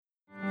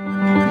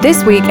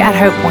This week at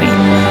Hope Point.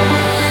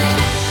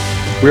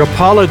 We're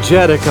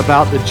apologetic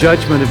about the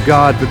judgment of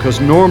God because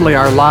normally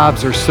our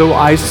lives are so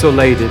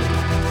isolated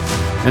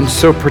and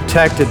so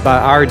protected by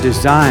our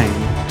design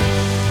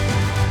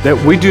that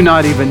we do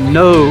not even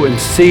know and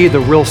see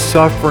the real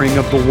suffering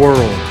of the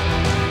world.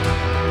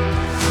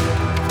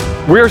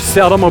 We're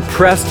seldom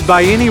oppressed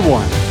by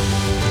anyone.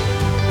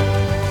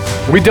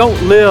 We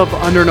don't live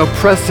under an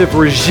oppressive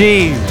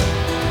regime.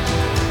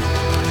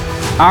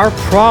 Our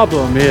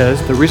problem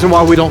is, the reason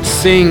why we don't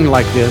sing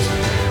like this,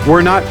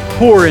 we're not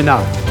poor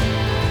enough.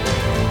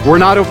 We're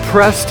not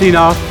oppressed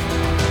enough,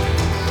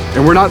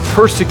 and we're not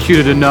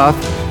persecuted enough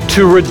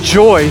to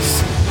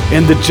rejoice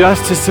in the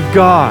justice of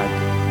God.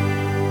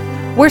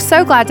 We're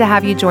so glad to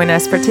have you join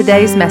us for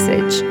today's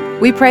message.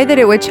 We pray that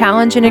it would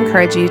challenge and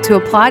encourage you to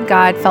applaud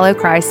God, follow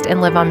Christ, and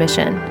live on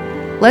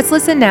mission. Let's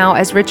listen now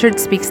as Richard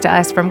speaks to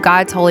us from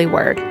God's holy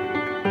word.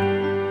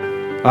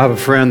 I have a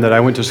friend that I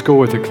went to school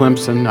with at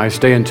Clemson. I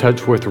stay in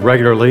touch with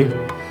regularly.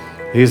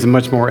 He's a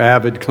much more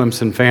avid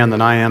Clemson fan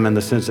than I am in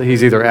the sense that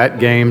he's either at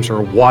games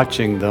or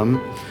watching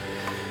them.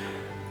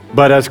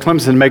 But as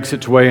Clemson makes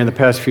its way in the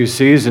past few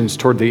seasons,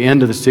 toward the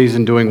end of the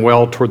season, doing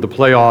well toward the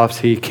playoffs,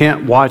 he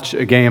can't watch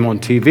a game on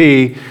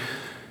TV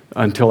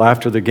until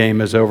after the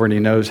game is over and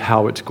he knows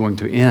how it's going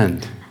to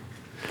end.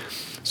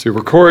 So he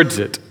records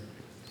it.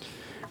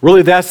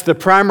 Really, that's the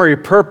primary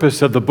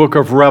purpose of the book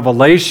of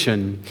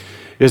Revelation,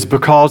 is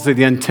because of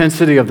the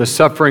intensity of the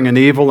suffering and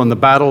evil and the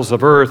battles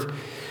of earth.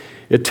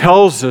 It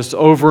tells us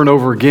over and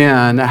over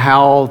again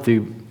how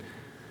the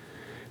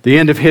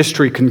end of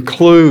history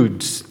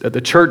concludes, that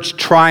the church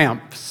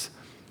triumphs,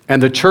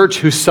 and the church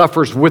who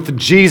suffers with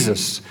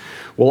Jesus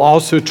will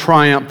also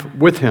triumph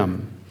with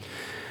him.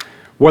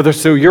 Whether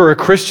so you're a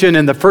Christian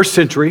in the first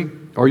century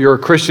or you're a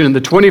Christian in the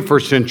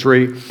 21st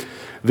century,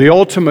 the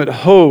ultimate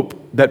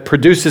hope that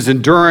produces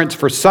endurance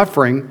for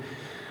suffering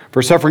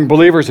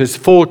believers is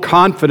full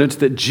confidence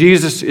that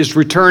Jesus is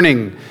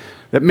returning.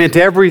 That meant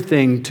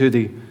everything to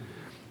the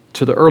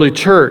early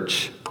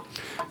church.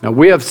 Now,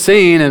 we have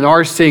seen and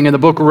are seeing in the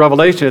book of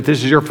Revelation, if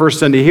this is your first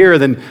Sunday here,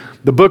 then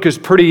the book is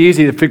pretty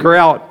easy to figure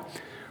out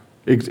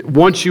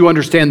once you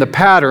understand the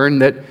pattern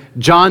that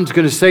John's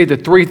going to say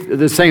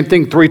the same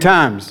thing 3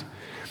 times.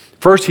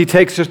 First, he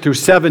takes us through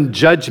 7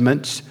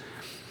 judgments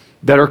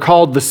that are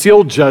called the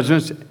sealed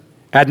judgments.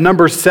 At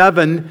number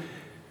 7,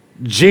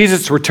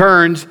 Jesus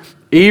returns,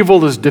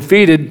 evil is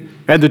defeated,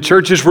 and the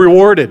church is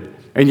rewarded.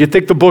 And you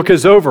think the book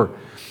is over.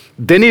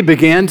 Then he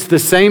begins the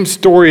same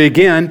story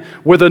again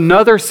with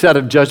another set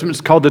of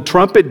judgments called the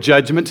trumpet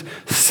judgments,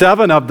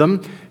 7 of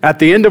them, at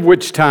the end of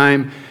which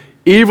time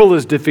evil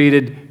is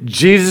defeated,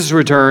 Jesus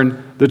returns,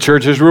 the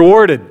church is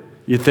rewarded.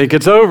 You think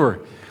it's over.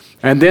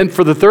 And then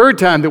for the 3rd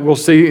time that we'll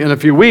see in a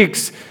few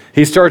weeks,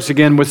 he starts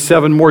again with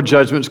 7 more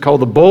judgments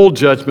called the bowl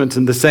judgments,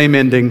 and the same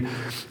ending.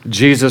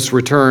 Jesus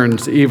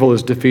returns, evil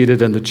is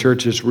defeated, and the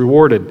church is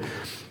rewarded.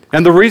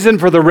 And the reason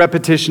for the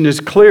repetition is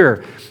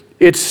clear.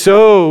 It's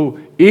so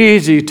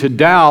easy to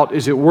doubt,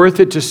 is it worth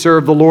it to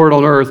serve the Lord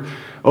on earth?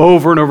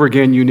 Over and over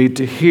again, you need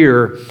to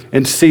hear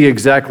and see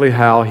exactly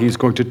how he's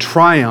going to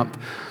triumph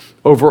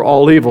over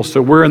all evil.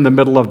 So we're in the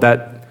middle of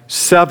that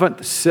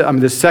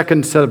the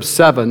second set of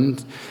 7,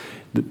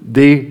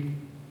 the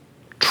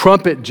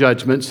trumpet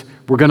judgments.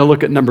 We're going to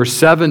look at number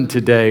 7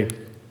 today.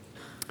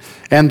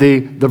 And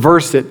the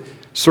verse that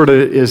sort of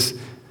is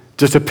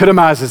just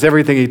epitomizes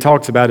everything he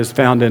talks about is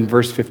found in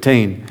verse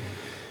 15.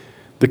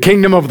 The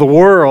kingdom of the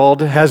world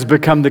has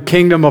become the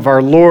kingdom of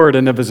our Lord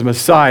and of his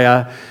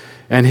Messiah,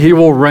 and he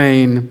will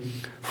reign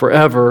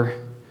forever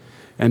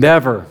and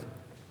ever.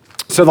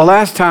 So the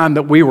last time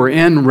that we were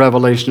in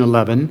Revelation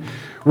 11,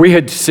 we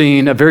had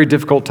seen a very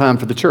difficult time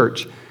for the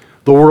church.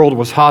 The world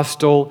was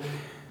hostile.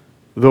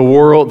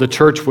 The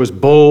church was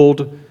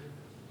bold,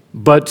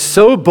 but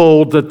so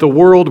bold that the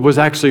world was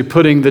actually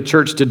putting the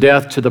church to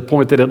death to the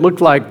point that it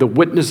looked like the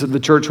witness of the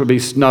church would be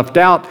snuffed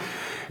out.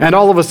 And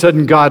all of a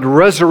sudden, God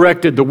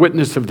resurrected the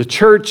witness of the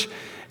church.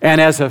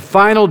 And as a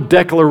final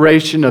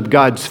declaration of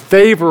God's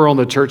favor on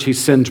the church, he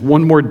sends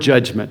one more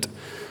judgment,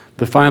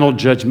 the final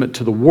judgment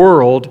to the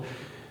world.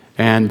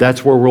 And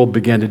that's where we'll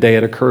begin today.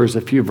 It occurs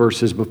a few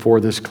verses before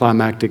this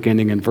climactic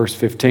ending in verse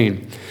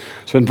 15.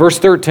 So in verse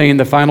 13,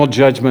 the final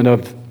judgment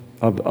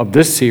of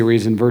this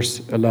series in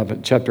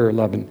chapter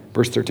 11,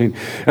 verse 13.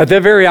 At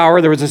that very hour,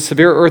 there was a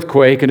severe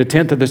earthquake, and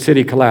 1/10 of the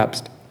city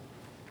collapsed.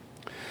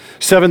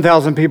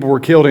 7,000 people were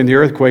killed in the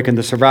earthquake, and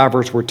the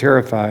survivors were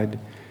terrified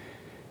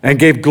and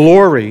gave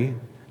glory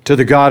to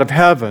the God of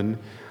heaven.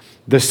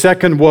 The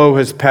second woe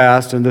has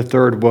passed, and the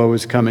third woe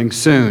is coming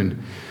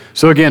soon.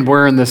 So again,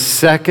 we're in the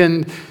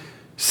second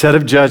set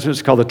of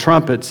judgments called the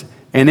trumpets.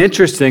 And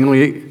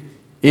interestingly,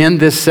 in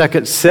this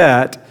second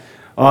set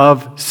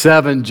of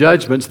 7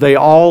 judgments, they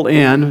all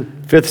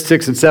end, 5th,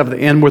 6th, and 7th,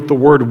 end with the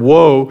word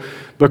woe,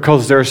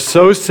 because they're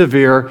so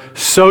severe,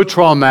 so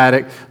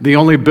traumatic. The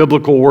only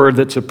biblical word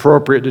that's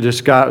appropriate to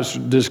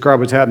describe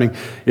what's happening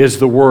is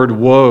the word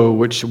woe,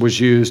 which was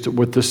used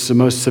with the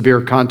most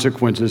severe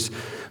consequences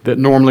that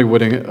normally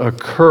would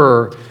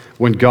occur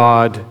when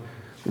God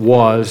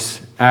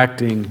was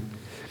acting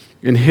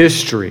in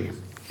history.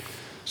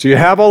 So you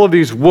have all of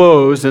these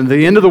woes, and at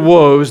the end of the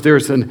woes,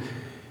 there's and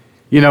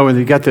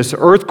you got this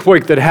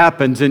earthquake that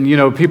happens, and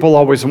people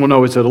always want to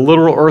know, is it a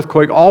literal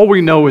earthquake? All we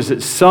know is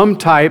it's some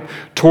type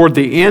toward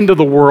the end of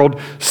the world,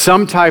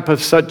 some type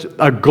of such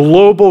a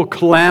global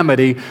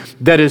calamity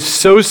that is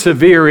so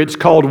severe, it's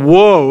called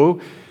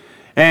woe,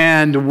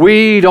 and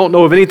we don't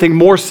know of anything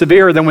more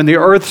severe than when the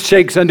earth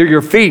shakes under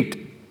your feet.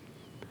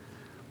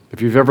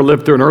 If you've ever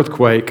lived through an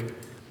earthquake,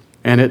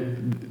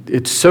 and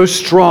it's so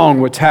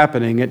strong what's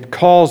happening, it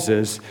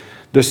causes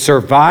the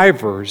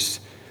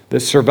survivors that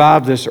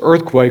survived this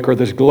earthquake or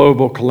this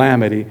global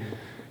calamity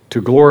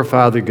to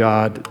glorify the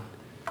God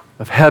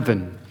of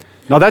heaven.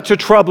 Now that's a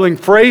troubling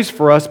phrase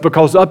for us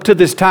because up to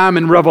this time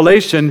in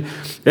Revelation,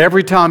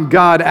 every time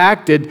God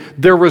acted,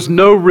 there was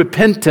no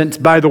repentance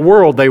by the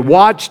world. They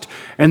watched,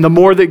 and the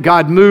more that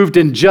God moved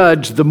and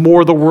judged, the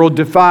more the world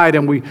defied.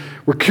 And we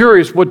were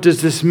curious, what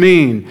does this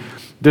mean?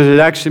 Does it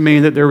actually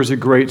mean that there was a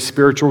great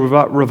spiritual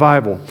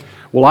revival?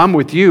 Well, I'm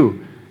with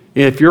you.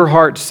 If your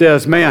heart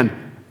says, man,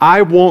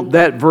 I want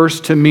that verse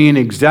to mean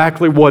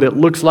exactly what it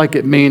looks like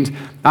it means,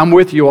 I'm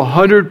with you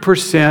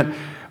 100%.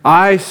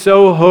 I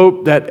so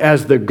hope that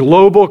as the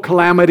global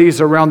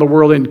calamities around the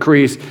world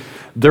increase,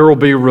 there will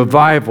be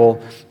revival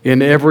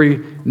in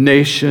every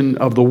nation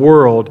of the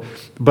world.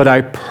 But I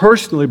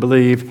personally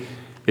believe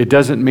it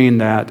doesn't mean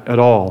that at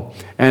all.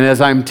 And as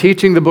I'm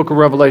teaching the book of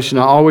Revelation,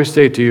 I always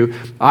say to you,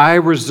 I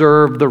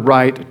reserve the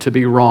right to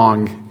be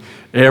wrong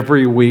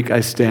every week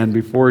I stand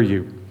before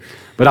you.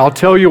 But I'll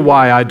tell you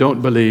why I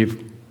don't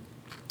believe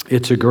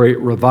it's a great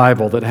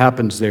revival that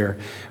happens there.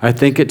 I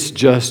think it's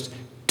just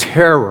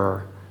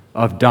terror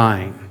of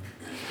dying.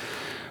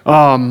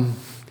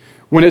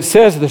 When it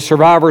says the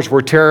survivors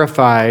were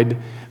terrified,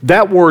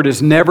 that word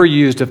is never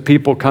used of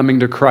people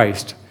coming to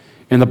Christ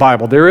in the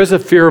Bible. There is a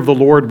fear of the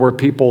Lord where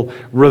people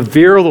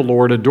revere the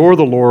Lord, adore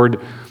the Lord.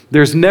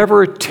 There's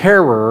never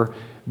terror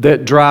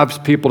that drives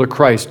people to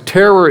Christ.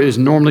 Terror is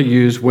normally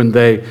used when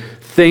they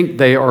think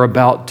they are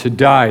about to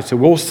die. So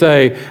we'll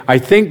say, I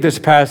think this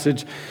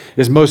passage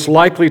is most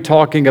likely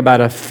talking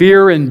about a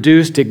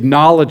fear-induced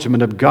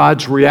acknowledgement of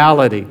God's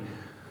reality.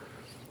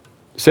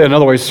 Say in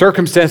other words,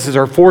 circumstances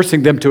are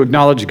forcing them to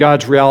acknowledge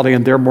God's reality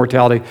and their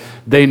mortality.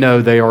 They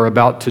know they are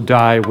about to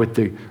die with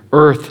the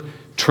earth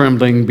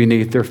trembling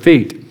beneath their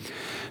feet.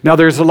 Now,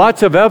 there's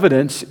lots of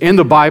evidence in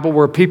the Bible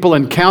where people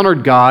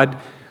encountered God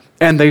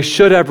and they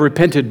should have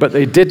repented, but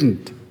they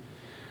didn't.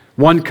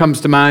 One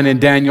comes to mind in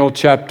Daniel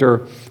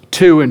chapter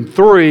 2 and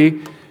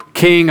 3.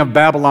 King of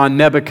Babylon,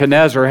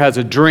 Nebuchadnezzar, has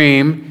a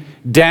dream.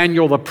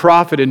 Daniel the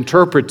prophet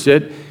interprets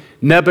it.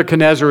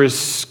 Nebuchadnezzar is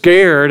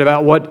scared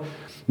about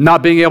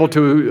not being able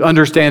to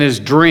understand his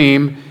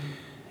dream.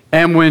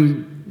 And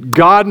when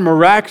God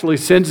miraculously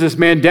sends this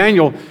man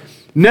Daniel,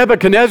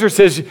 Nebuchadnezzar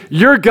says,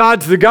 your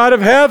God's the God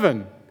of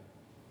heaven.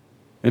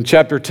 In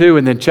chapter 2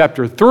 and then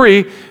chapter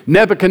 3,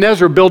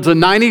 Nebuchadnezzar builds a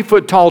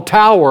 90-foot tall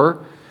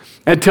tower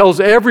and tells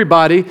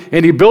everybody,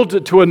 and he builds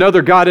it to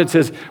another god and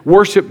says,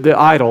 worship the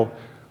idol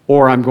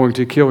or I'm going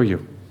to kill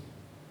you.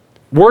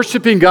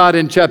 Worshiping God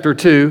in chapter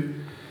 2,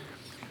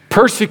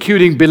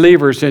 persecuting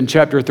believers in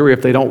chapter 3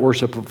 if they don't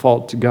worship or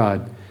fall to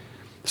God.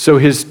 So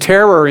his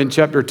terror in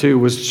chapter 2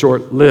 was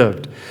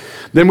short-lived.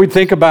 Then we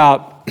think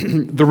about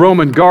the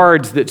Roman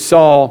guards that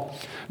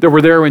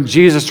were there when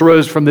Jesus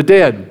rose from the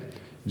dead.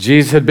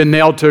 Jesus had been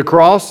nailed to a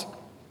cross,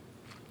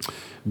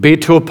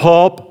 beat to a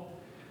pulp.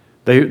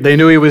 They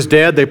knew he was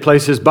dead. They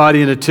placed his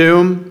body in a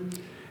tomb,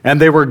 and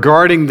they were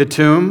guarding the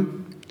tomb.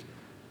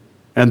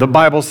 And the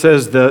Bible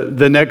says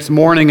the next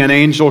morning an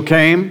angel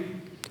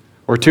came,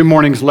 or 2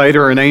 mornings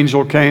later an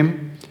angel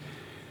came.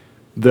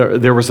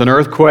 There was an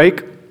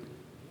earthquake.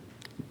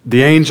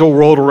 The angel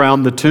rolled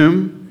around the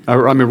tomb,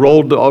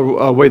 rolled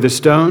away the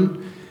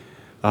stone.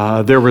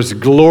 There was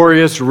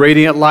glorious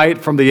radiant light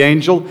from the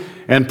angel,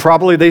 and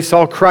probably they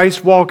saw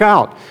Christ walk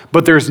out.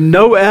 But there's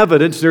no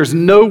evidence, there's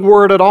no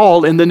word at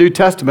all in the New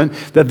Testament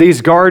that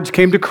these guards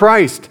came to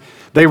Christ.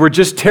 They were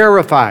just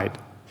terrified,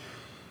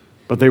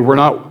 but they were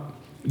not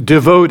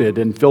devoted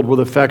and filled with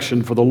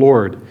affection for the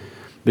Lord.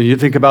 Then you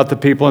think about the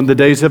people in the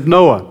days of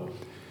Noah.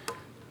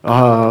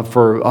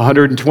 For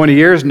 120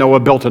 years,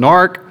 Noah built an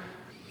ark.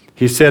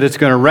 He said it's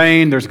going to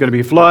rain, there's going to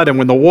be flood, and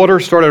when the water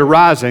started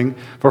rising,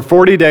 for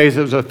 40 days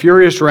it was a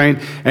furious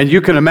rain, and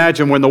you can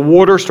imagine when the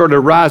water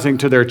started rising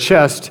to their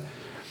chest,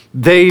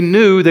 they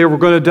knew they were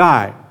going to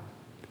die.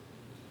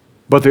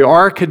 But the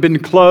ark had been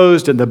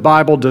closed, and the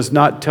Bible does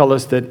not tell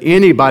us that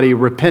anybody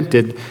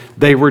repented.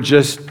 They were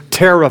just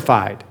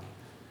terrified.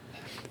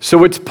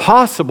 So it's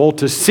possible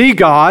to see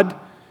God,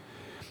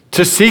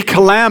 to see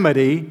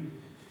calamity,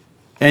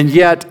 and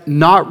yet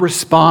not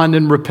respond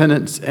in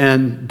repentance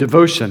and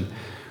devotion.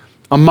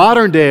 A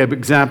modern day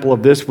example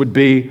of this would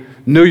be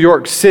New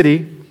York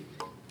City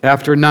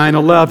after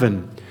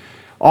 9/11.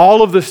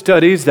 All of the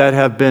studies that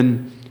have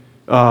been,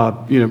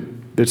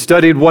 that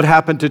studied what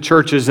happened to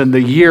churches in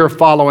the year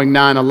following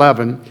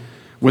 9/11,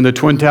 when the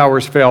Twin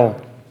Towers fell,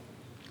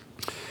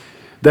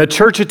 that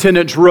church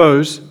attendance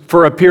rose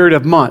for a period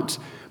of months.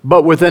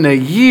 But within a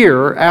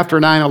year after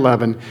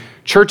 9/11,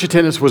 Church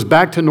attendance was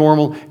back to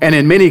normal, and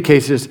in many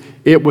cases,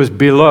 it was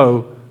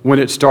below when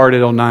it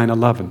started on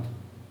 9/11.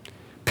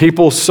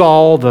 People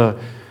saw the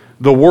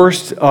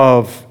worst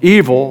of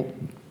evil,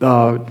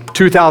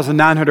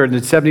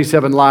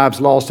 2,977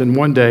 lives lost in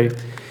one day.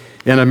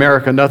 In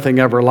America, nothing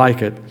ever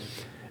like it.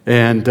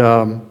 And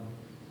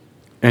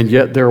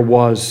yet there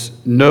was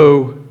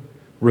no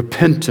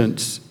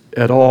repentance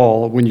at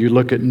all when you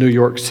look at New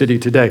York City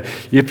today.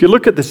 If you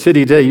look at the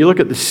city today, you look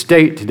at the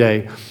state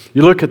today,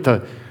 you look at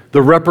the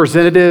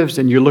representatives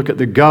and you look at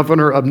the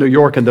governor of New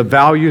York and the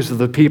values of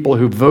the people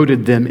who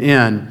voted them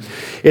in,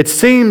 it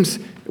seems,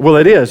 well,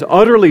 it is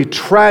utterly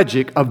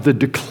tragic of the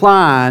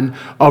decline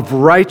of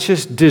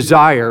righteous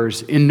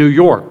desires in New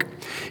York.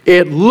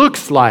 It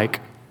looks like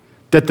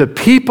that the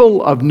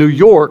people of New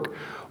York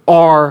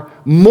are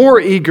more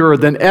eager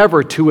than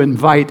ever to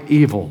invite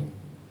evil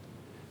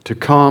to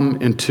come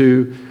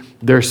into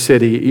their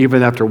city,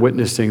 even after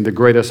witnessing the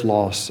greatest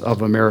loss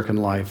of American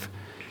life,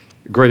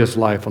 greatest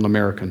life on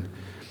American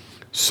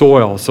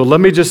soil. So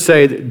let me just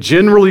say that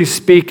generally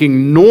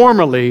speaking,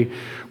 normally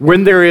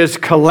when there is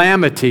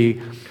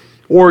calamity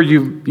or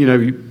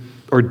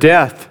or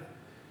death,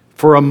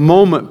 for a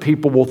moment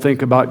people will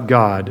think about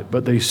God,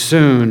 but they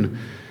soon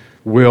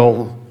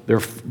will.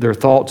 Their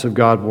thoughts of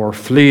God were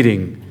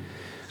fleeting.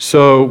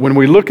 So when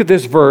we look at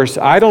this verse,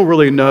 I don't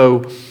really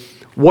know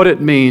what it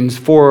means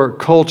for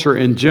culture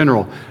in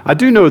general. I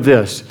do know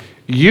this.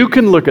 You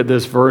can look at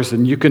this verse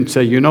and you can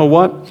say, you know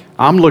what?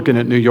 I'm looking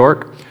at New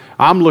York.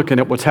 I'm looking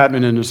at what's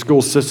happening in the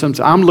school systems.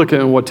 I'm looking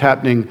at what's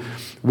happening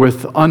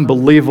with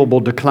unbelievable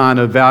decline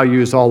of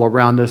values all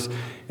around us.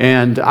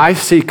 And I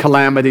see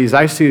calamities.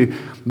 I see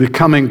the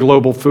coming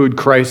global food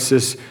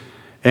crisis.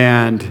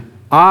 And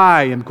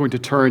I am going to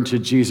turn to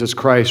Jesus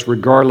Christ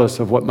regardless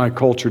of what my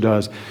culture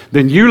does.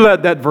 Then you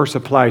let that verse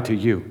apply to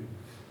you.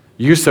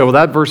 You say, well,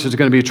 that verse is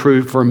going to be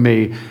true for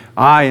me.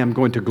 I am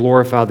going to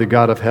glorify the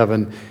God of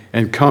heaven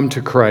and come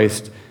to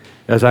Christ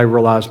as I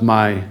realize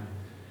my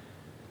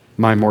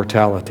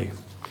mortality.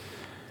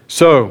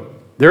 So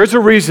there's a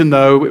reason,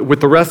 though,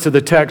 with the rest of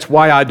the text,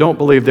 why I don't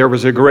believe there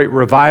was a great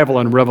revival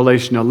in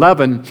Revelation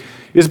 11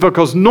 is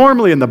because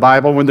normally in the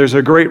Bible, when there's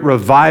a great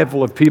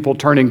revival of people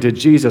turning to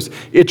Jesus,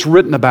 it's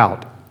written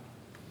about.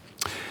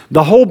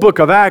 The whole book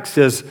of Acts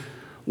is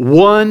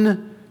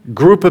one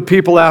group of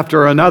people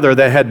after another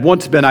that had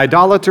once been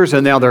idolaters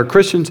and now they're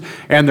Christians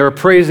and they're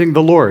praising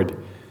the Lord.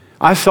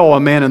 I saw a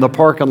man in the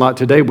parking lot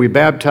today. We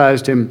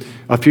baptized him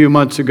a few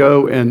months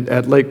ago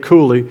at Lake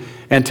Cooley,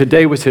 and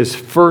today was his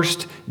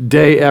first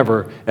day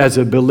ever as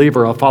a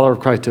believer, a follower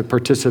of Christ, to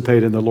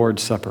participate in the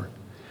Lord's Supper.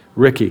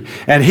 Ricky.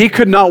 And he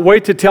could not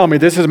wait to tell me,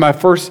 this is my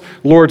first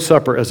Lord's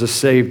Supper as a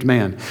saved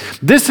man.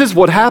 This is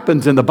what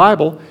happens in the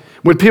Bible.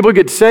 When people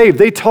get saved,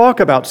 they talk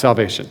about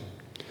salvation.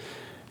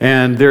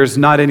 And there's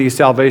not any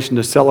salvation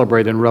to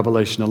celebrate in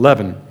Revelation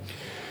 11.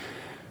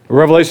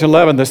 Revelation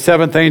 11, the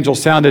seventh angel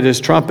sounded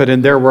his trumpet,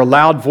 and there were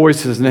loud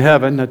voices in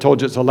heaven. I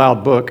told you it's a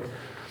loud book,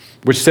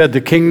 which said,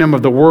 the kingdom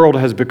of the world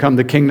has become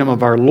the kingdom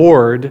of our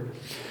Lord.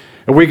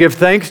 And we give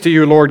thanks to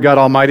you, Lord God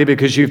Almighty,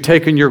 because you've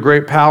taken your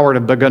great power and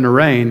have begun to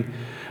reign.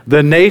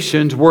 The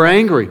nations were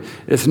angry.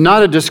 It's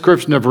not a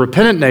description of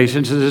repentant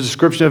nations, it's a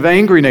description of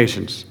angry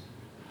nations.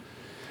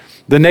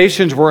 The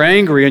nations were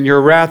angry, and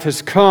your wrath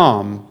has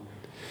come.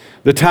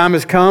 The time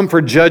has come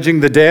for judging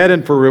the dead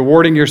and for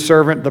rewarding your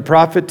servant, the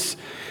prophets,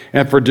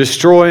 and for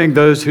destroying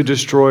those who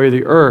destroy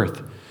the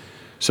earth.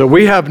 So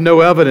we have no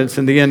evidence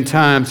in the end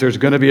times there's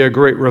going to be a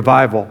great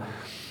revival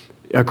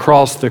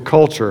across the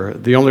culture.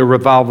 The only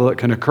revival that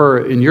can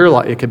occur in your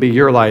life, it can be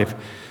your life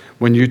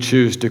when you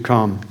choose to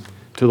come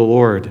to the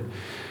Lord.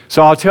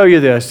 So I'll tell you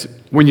this,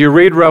 when you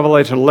read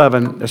Revelation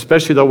 11,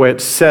 especially the way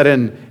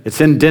it's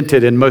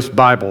indented in most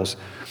Bibles,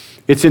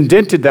 it's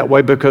indented that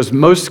way because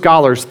most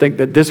scholars think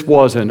that this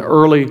was an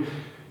early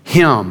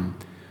hymn.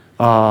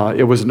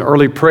 It was an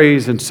early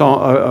praise and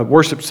song,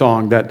 worship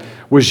song that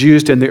was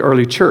used in the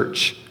early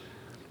church.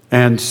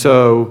 And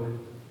so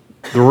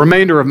the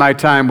remainder of my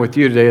time with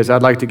you today is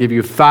I'd like to give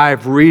you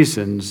 5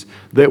 reasons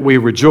that we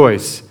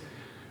rejoice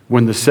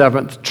when the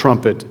seventh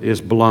trumpet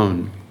is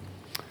blown.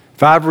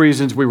 5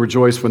 reasons we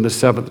rejoice when the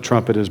seventh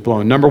trumpet is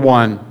blown. Number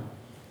 1,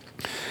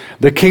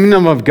 the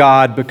kingdom of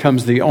God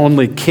becomes the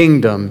only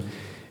kingdom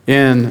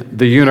in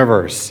the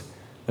universe.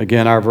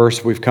 Again, our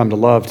verse we've come to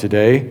love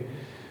today.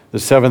 The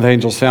seventh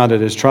angel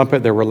sounded his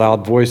trumpet. There were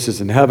loud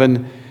voices in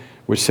heaven,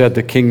 which said,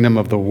 the kingdom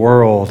of the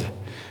world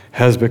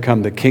has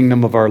become the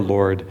kingdom of our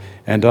Lord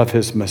and of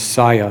his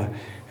Messiah,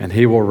 and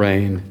he will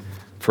reign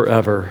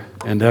forever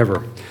and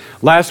ever.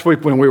 Last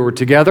week when we were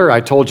together,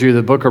 I told you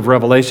the book of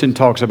Revelation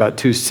talks about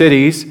 2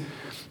 cities.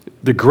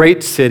 The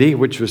great city,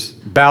 which was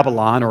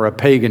Babylon, or a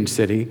pagan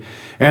city,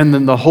 and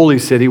then the holy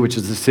city, which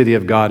is the city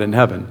of God in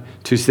heaven.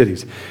 2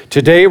 cities.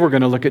 Today we're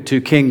going to look at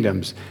 2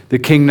 kingdoms, the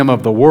kingdom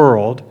of the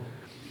world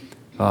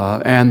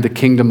and the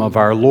kingdom of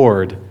our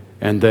Lord,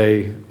 and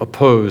they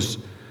oppose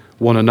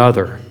one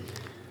another.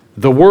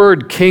 The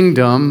word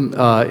kingdom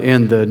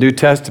in the New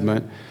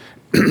Testament,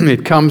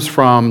 it comes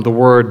from the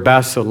word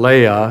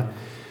basileia,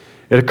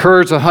 It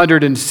occurs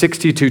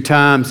 162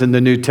 times in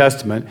the New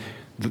Testament.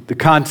 The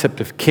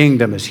concept of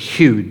kingdom is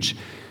huge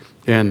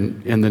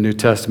in the New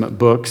Testament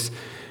books.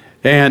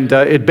 And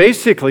it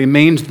basically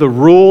means the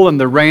rule and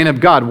the reign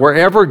of God.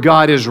 Wherever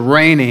God is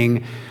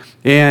reigning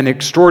in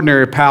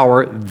extraordinary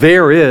power,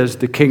 there is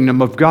the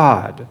kingdom of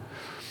God.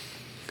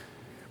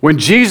 When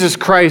Jesus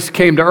Christ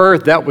came to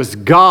earth, that was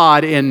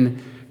God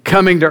in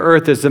coming to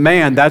earth as a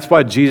man. That's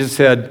why Jesus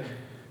said,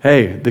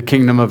 hey, the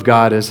kingdom of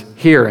God is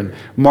here. In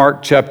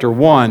Mark chapter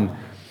 1,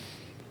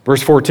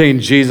 verse 14,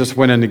 Jesus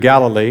went into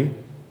Galilee,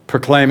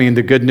 proclaiming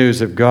the good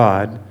news of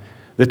God.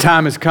 The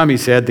time has come, he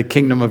said, the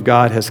kingdom of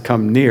God has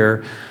come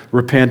near.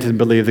 Repent and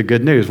believe the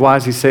good news. Why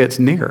does he say it's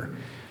near?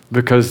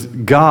 Because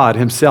God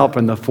himself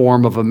in the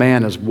form of a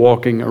man is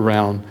walking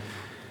around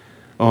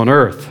on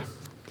earth.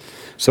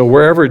 So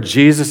wherever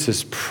Jesus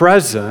is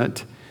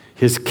present,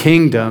 his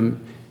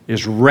kingdom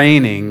is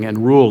reigning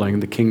and ruling.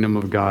 The kingdom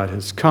of God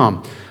has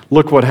come.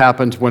 Look what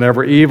happens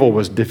whenever evil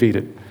was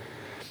defeated.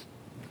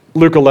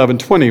 Luke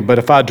 11:20, but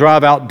if I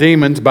drive out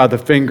demons by the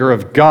finger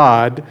of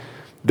God,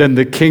 then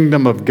the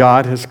kingdom of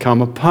God has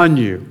come upon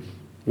you.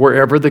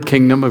 Wherever the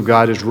kingdom of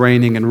God is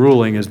reigning and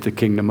ruling is the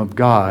kingdom of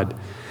God.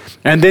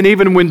 And then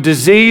even when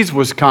disease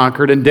was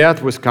conquered and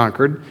death was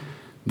conquered,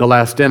 the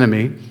last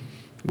enemy,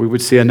 we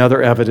would see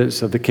another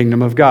evidence of the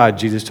kingdom of God.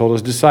 Jesus told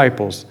his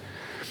disciples,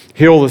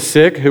 heal the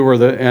sick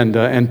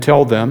and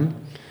tell them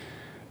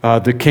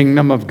the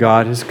kingdom of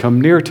God has come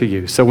near to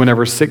you. So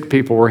whenever sick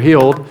people were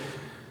healed,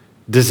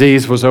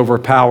 disease was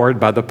overpowered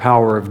by the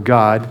power of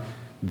God.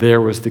 There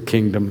was the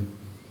kingdom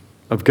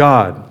of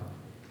God.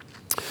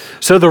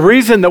 So the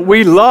reason that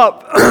we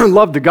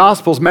love the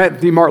Gospels,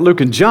 Matthew, Mark,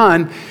 Luke, and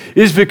John,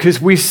 is because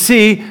we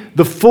see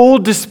the full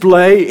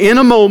display in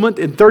a moment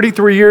in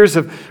 33 years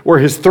or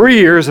his 3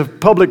 years of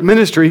public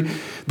ministry,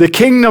 the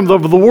kingdom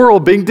of the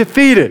world being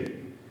defeated.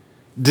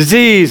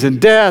 Disease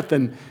and death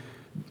and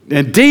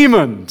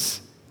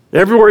demons.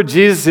 Everywhere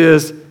Jesus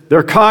is,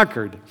 they're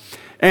conquered.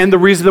 And the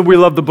reason that we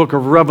love the book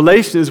of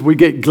Revelation is we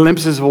get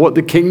glimpses of what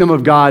the kingdom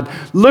of God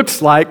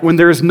looks like when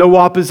there is no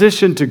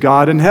opposition to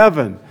God in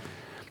heaven.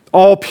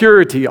 All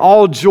purity,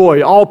 all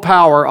joy, all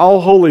power,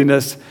 all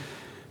holiness,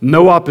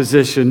 no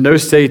opposition, no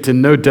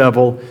Satan, no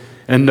devil,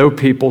 and no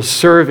people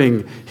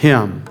serving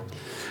him.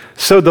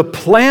 So the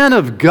plan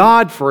of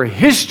God for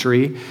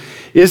history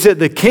is that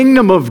the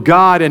kingdom of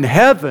God in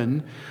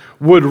heaven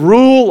would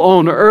rule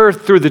on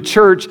earth through the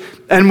church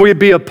and would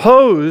be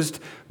opposed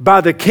by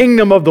the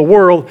kingdom of the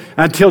world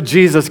until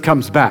Jesus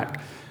comes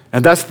back.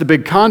 And that's the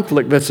big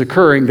conflict that's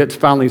occurring that's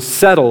finally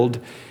settled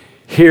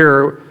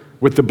here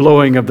with the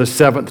blowing of the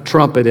seventh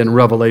trumpet in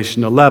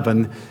Revelation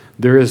 11.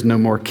 There is no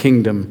more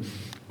kingdom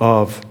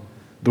of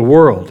the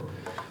world.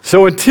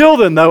 So until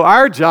then, though,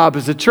 our job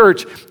as a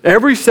church,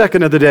 every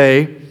second of the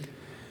day,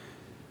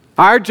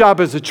 our job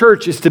as a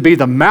church is to be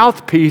the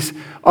mouthpiece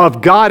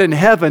of God in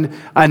heaven,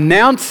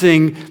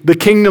 announcing the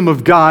kingdom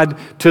of God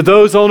to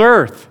those on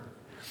earth,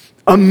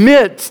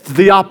 amidst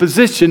the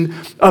opposition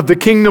of the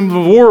kingdom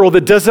of the world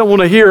that doesn't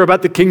want to hear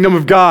about the kingdom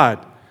of God.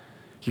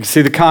 You can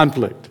see the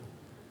conflict.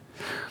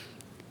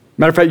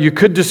 Matter of fact, you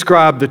could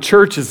describe the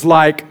church as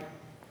like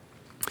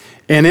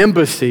an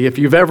embassy. If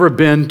you've ever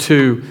been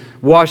to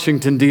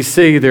Washington,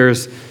 D.C.,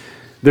 there's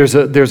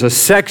a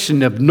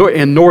section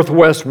in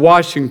Northwest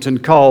Washington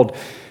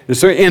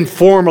it's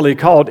informally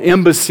called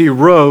Embassy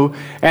Row,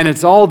 and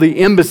it's all the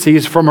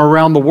embassies from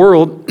around the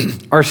world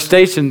are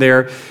stationed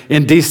there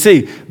in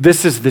D.C.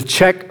 This is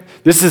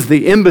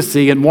the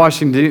embassy in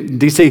Washington,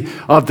 D.C.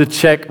 of the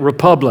Czech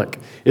Republic.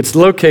 It's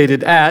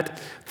located at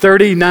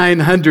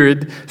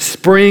 3900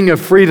 Spring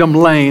of Freedom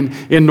Lane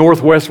in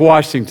Northwest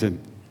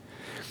Washington.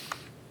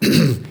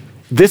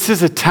 This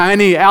is a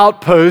tiny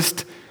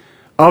outpost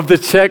of the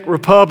Czech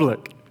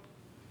Republic.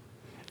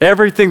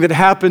 Everything that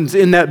happens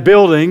in that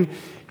building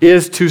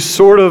is to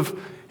sort of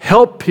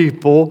help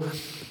people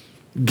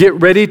get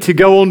ready to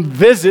go on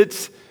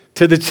visits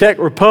to the Czech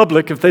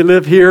Republic if they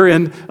live here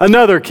in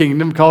another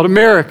kingdom called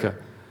America.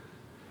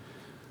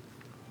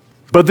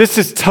 But this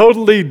is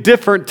totally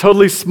different,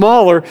 totally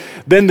smaller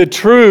than the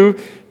true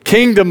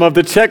kingdom of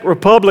the Czech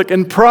Republic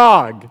in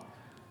Prague,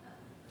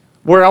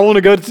 where I want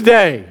to go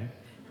today.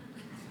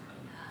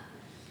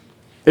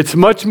 It's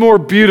much more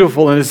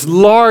beautiful and it's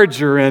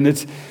larger and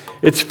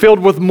it's filled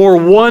with more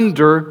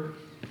wonder.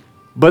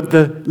 But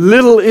the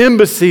little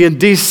embassy in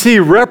D.C.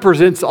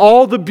 represents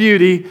all the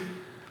beauty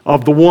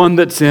of the one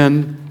that's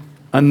in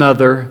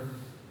another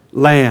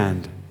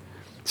land.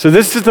 So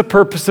this is the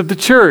purpose of the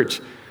church.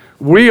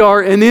 We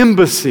are an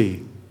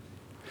embassy.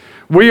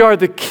 We are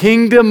the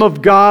kingdom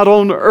of God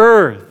on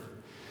earth,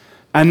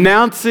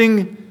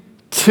 announcing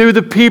to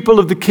the people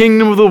of the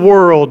kingdom of the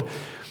world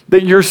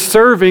that you're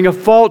serving a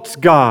false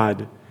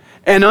God,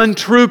 an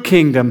untrue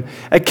kingdom,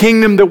 a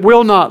kingdom that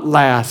will not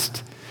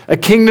last, a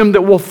kingdom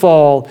that will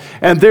fall,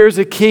 and there's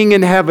a king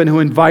in heaven who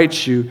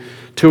invites you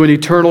to an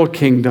eternal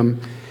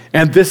kingdom.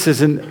 And this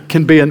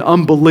can be an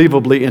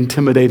unbelievably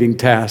intimidating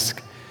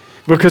task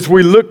because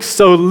we look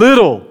so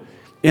little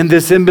in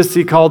this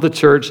embassy called the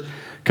church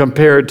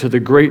compared to the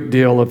great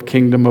deal of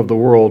kingdom of the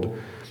world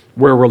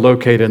where we're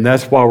located. And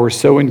that's why we're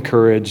so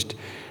encouraged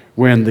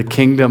when the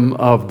kingdom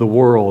of the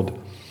world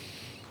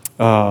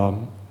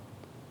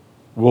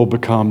will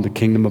become the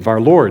kingdom of our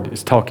Lord.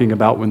 It's talking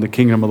about when the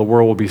kingdom of the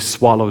world will be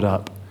swallowed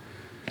up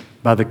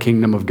by the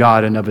kingdom of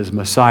God and of his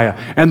Messiah.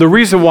 And the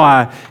reason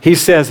why he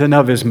says and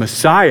of his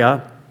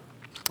Messiah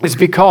is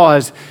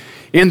because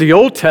in the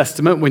Old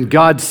Testament, when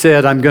God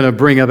said, I'm going to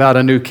bring about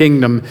a new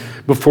kingdom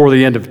before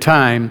the end of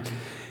time,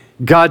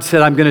 God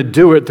said, I'm going to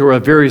do it through a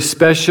very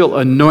special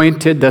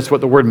anointed, that's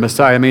what the word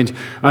Messiah means,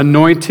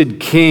 anointed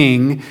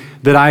king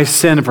that I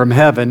send from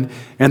heaven.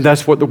 And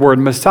that's what the word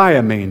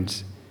Messiah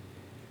means.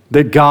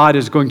 That God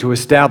is going to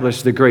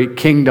establish the great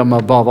kingdom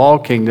above all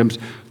kingdoms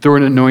through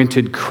an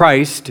anointed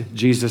Christ,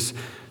 Jesus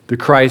the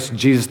Christ,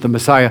 Jesus the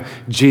Messiah,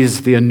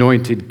 Jesus the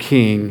anointed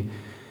king.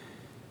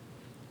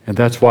 And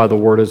that's why the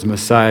word is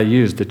Messiah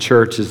used. The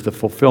church is the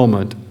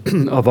fulfillment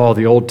of all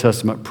the Old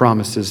Testament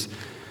promises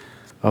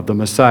of the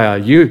Messiah.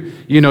 You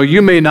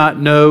may not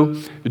know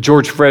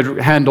George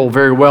Frederick Handel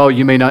very well.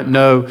 You may not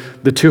know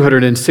the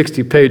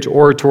 260-page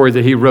oratory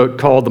that he wrote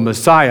called The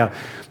Messiah.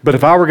 But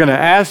if I were going to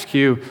ask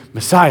you,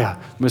 Messiah,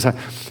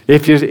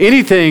 if there's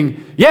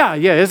anything,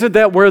 isn't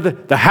that where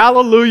the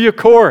Hallelujah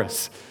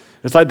chorus?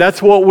 It's like that's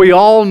what we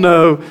all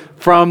know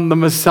from the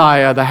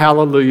Messiah, the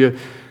Hallelujah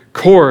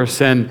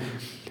chorus. And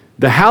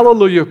the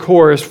Hallelujah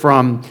chorus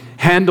from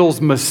Handel's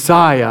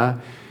Messiah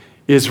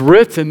is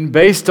written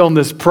based on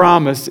this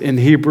promise in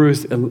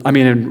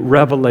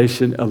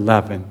Revelation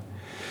 11.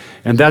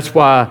 And that's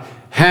why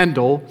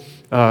Handel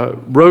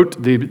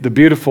wrote the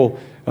beautiful,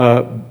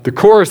 the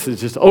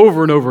choruses just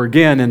over and over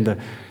again in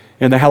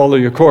the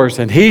Hallelujah chorus.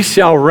 And he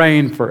shall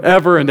reign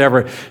forever and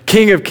ever,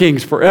 King of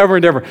kings forever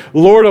and ever,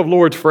 Lord of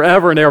lords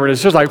forever and ever. And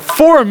it's just like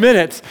 4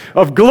 minutes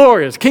of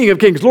glorious King of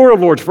kings, Lord of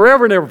lords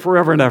forever and ever,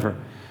 forever and ever.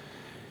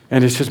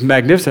 And it's just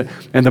magnificent.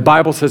 And the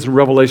Bible says in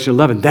Revelation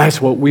 11,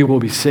 that's what we will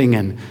be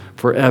singing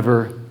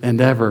forever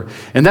and ever.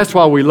 And that's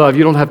why we love.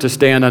 You don't have to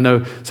stand. I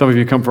know some of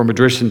you come from a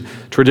tradition.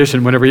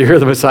 Whenever you hear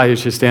the Messiah, you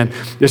should stand.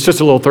 It's just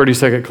a little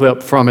 30-second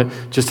clip from it.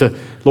 Just a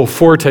little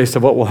foretaste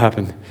of what will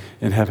happen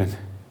in heaven.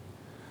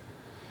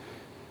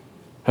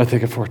 I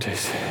think a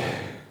foretaste.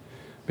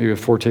 Maybe a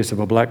foretaste of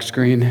a black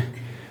screen.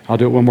 I'll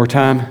do it one more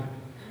time.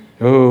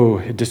 Oh,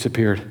 it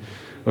disappeared.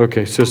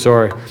 Okay, so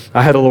sorry.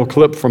 I had a little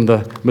clip from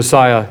the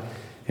Messiah,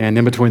 and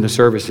in between the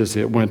services,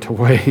 it went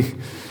away,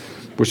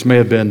 which may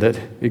have been that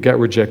it got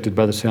rejected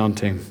by the sound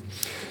team.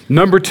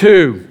 Number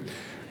 2,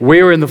 we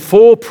are in the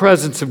full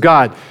presence of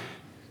God.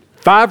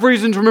 5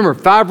 reasons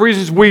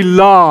we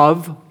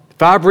love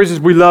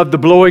the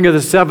blowing of the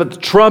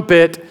 7th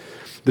trumpet.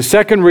 The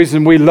second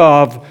reason we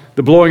love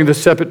the blowing of the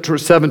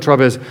 7th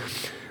trumpet is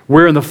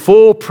we're in the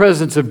full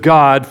presence of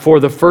God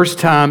for the first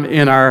time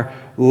in our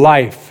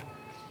life.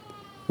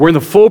 We're in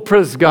the full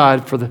presence of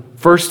God for the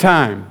first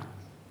time.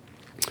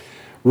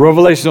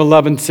 Revelation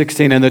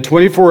 11:16, and the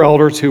 24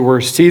 elders who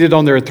were seated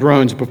on their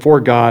thrones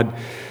before God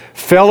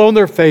fell on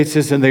their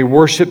faces and they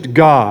worshiped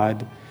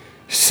God,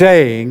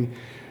 saying,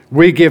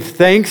 we give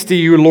thanks to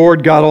you,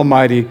 Lord God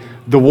Almighty,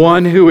 the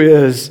one who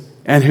is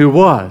and who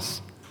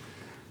was.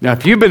 Now,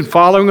 if you've been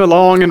following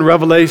along in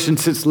Revelation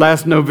since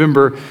last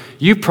November,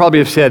 you probably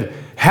have said,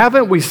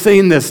 haven't we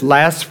seen this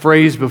last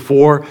phrase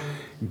before?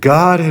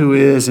 God who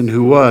is and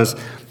who was.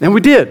 And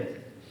we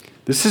did.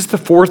 This is the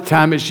 4th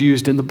time it's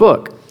used in the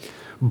book.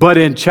 But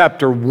in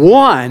chapter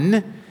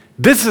 1,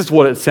 this is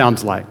what it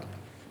sounds like.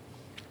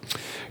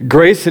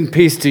 Grace and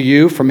peace to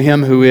you from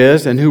him who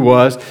is and who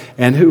was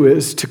and who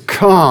is to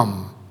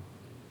come.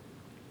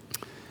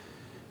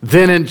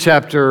 Then in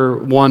chapter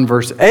 1,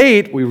 verse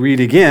 8, we read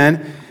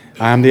again,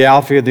 I am the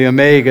Alpha and the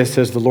Omega,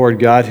 says the Lord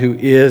God, who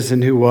is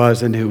and who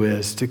was and who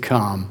is to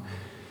come.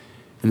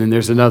 And then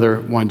there's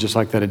another one just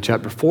like that in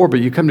chapter 4,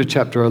 but you come to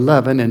chapter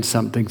 11 and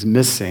something's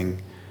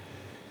missing.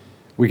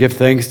 We give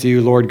thanks to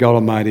you, Lord God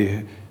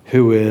Almighty,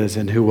 who is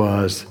and who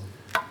was,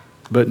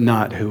 but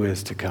not who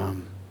is to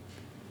come,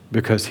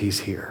 because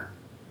he's here.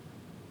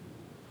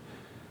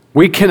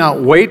 We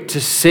cannot wait to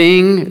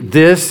sing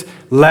this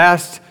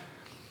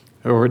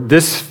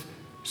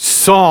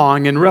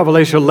song in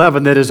Revelation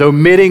 11 that is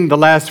omitting the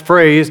last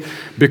phrase,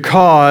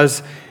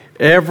 because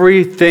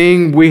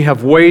everything we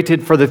have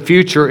waited for the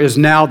future is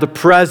now the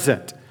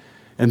present,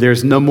 and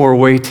there's no more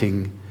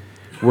waiting.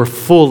 We're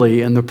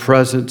fully in the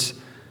presence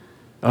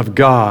of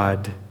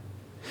God.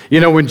 You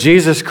know, when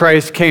Jesus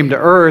Christ came to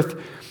earth,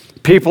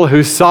 people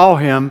who saw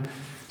him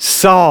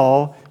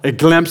saw a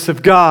glimpse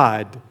of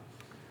God.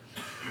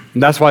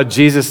 And that's why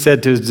Jesus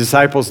said to his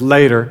disciples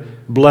later,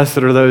 blessed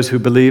are those who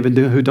believe and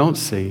who don't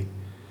see.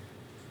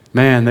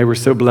 Man, they were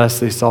so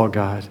blessed they saw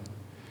God.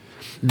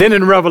 Then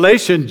in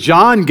Revelation,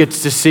 John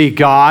gets to see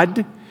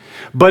God.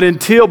 But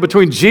until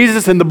between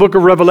Jesus and the book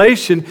of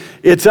Revelation,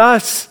 it's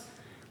us.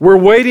 We're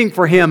waiting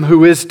for him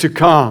who is to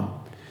come.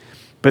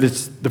 But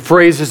the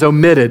phrase is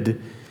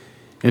omitted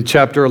in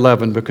chapter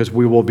 11 because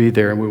we will be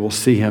there and we will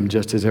see him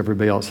just as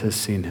everybody else has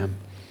seen him.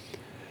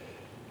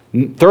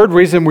 Third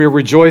reason we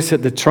rejoice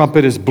that the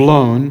trumpet is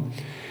blown,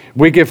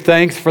 we give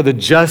thanks for the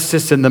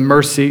justice and the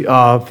mercy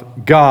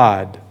of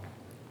God.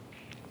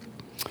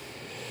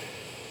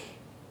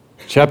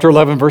 Chapter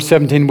 11, verse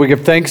 17, we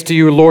give thanks to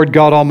you, Lord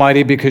God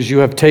Almighty, because you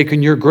have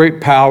taken your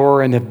great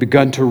power and have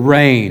begun to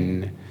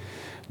reign.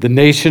 The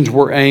nations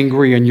were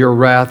angry and your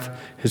wrath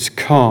has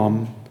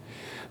come.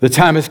 The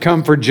time has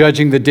come for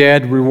judging the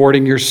dead,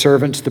 rewarding your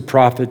servants, the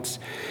prophets,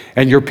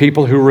 and your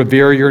people who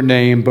revere your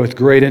name, both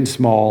great and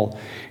small,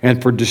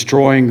 and for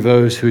destroying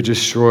those who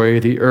destroy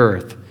the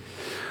earth.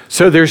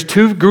 So there's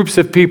two groups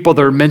of people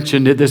that are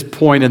mentioned at this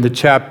point in the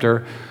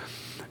chapter.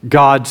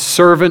 God's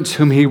servants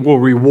whom he will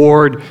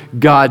reward,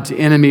 God's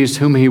enemies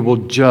whom he will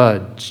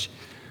judge.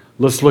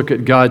 Let's look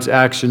at God's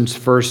actions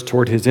first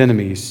toward his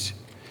enemies.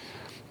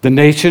 The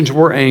nations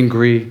were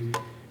angry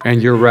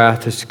and your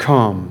wrath has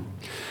come.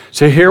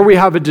 So here we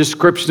have a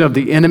description of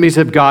the enemies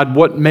of God.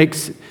 What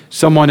makes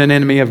someone an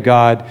enemy of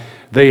God?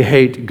 They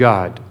hate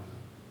God.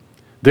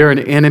 They're an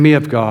enemy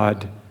of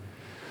God.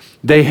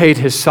 They hate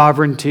his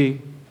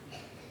sovereignty.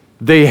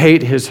 They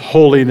hate his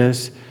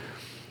holiness.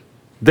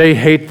 They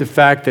hate the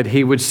fact that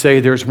he would say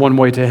there's one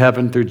way to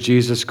heaven through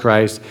Jesus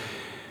Christ.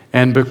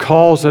 And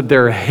because of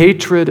their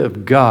hatred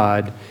of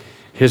God,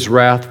 his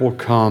wrath will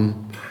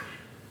come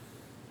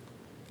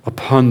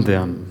upon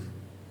them.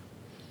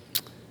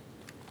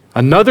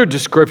 Another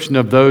description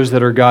of those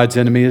that are God's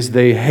enemy is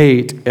they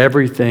hate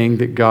everything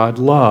that God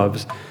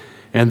loves.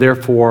 And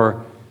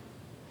therefore,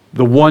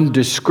 the one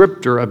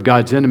descriptor of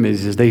God's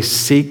enemies is they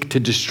seek to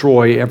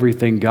destroy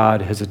everything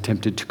God has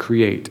attempted to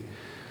create.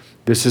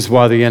 This is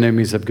why the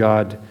enemies of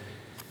God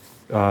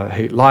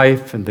hate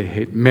life and they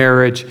hate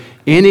marriage.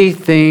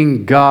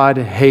 Anything God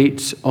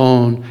hates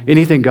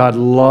anything God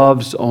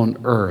loves on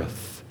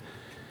earth,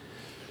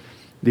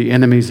 the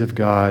enemies of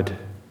God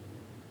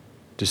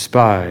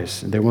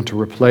despise. And they want to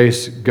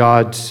replace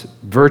God's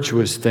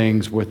virtuous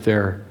things with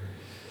their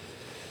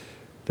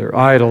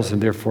idols, and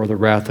therefore the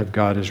wrath of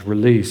God is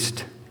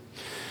released.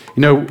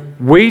 You know,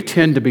 we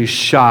tend to be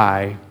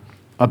shy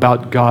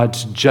about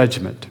God's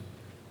judgment.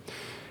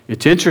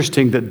 It's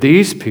interesting that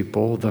these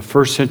people, the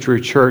first century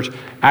church,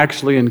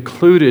 actually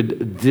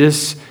included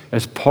this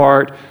as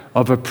part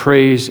of a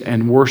praise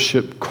and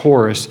worship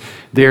chorus.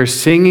 They're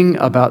singing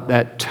about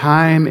that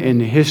time in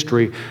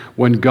history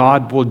when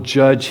God will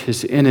judge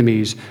his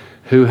enemies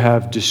who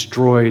have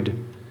destroyed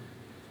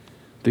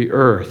the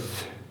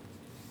earth.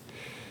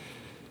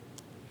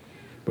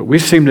 But we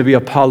seem to be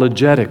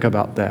apologetic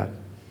about that.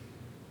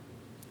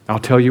 I'll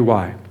tell you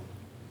why.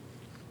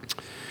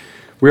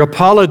 We're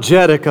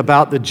apologetic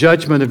about the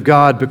judgment of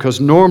God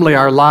because normally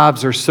our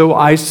lives are so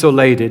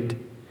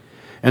isolated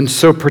and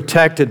so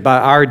protected by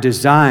our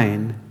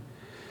design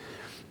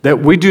that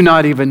we do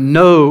not even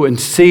know and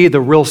see the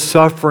real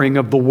suffering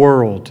of the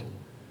world.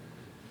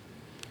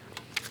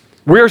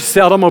 We're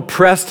seldom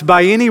oppressed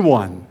by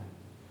anyone.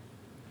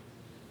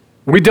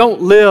 We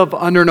don't live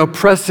under an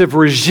oppressive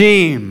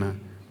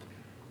regime.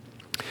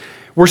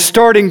 We're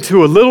starting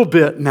to a little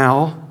bit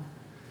now.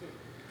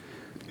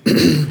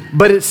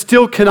 But it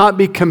still cannot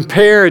be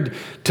compared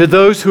to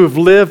those who have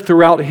lived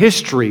throughout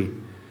history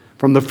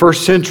from the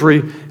first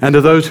century and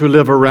to those who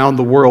live around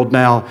the world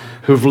now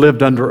who've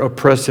lived under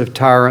oppressive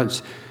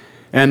tyrants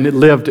and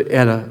lived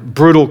in a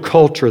brutal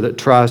culture that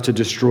tries to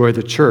destroy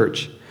the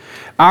church.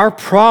 Our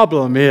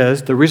problem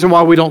is, the reason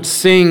why we don't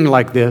sing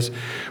like this,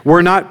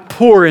 we're not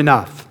poor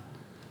enough.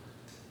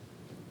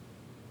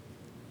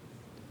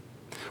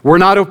 We're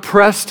not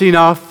oppressed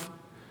enough,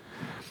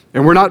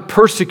 and we're not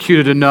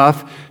persecuted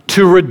enough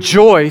to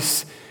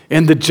rejoice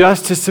in the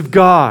justice of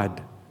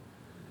God.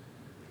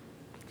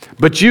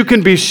 But you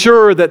can be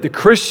sure that the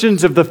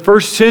Christians of the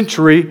first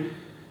century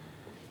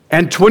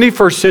and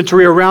 21st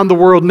century around the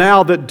world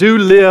now that do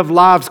live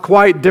lives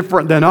quite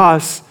different than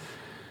us,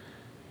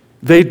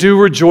 they do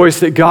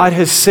rejoice that God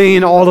has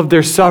seen all of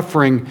their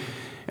suffering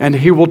and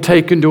he will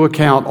take into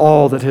account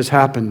all that has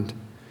happened.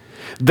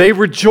 They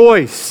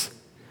rejoice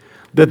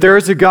that there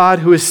is a God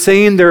who has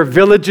seen their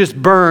villages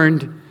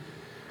burned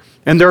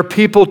and their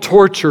people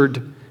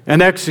tortured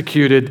and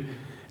executed,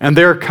 and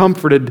they're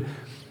comforted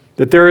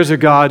that there is a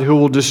God who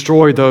will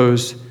destroy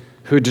those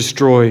who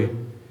destroy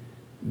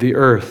the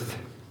earth.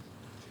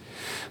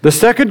 The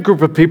second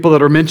group of people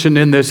that are mentioned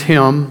in this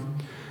hymn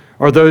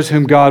are those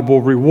whom God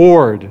will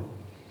reward.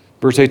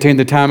 Verse 18,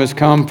 the time has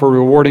come for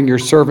rewarding your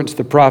servants,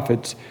 the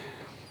prophets,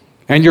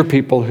 and your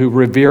people who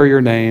revere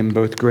your name,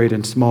 both great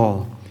and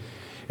small.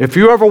 If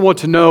you ever want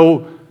to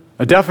know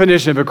a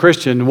definition of a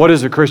Christian, what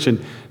is a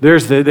Christian? There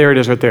it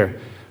is right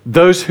there.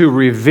 Those who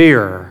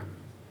revere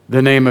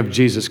the name of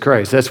Jesus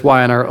Christ. That's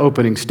why in our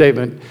opening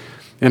statement,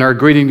 in our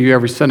greeting to you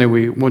every Sunday,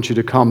 we want you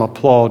to come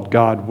applaud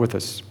God with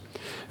us.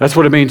 That's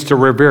what it means to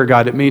revere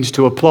God. It means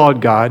to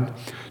applaud God,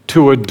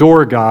 to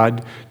adore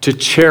God, to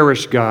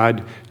cherish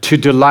God, to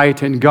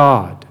delight in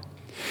God.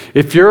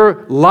 If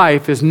your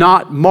life is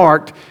not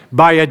marked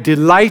by a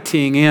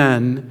delighting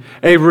in,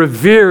 a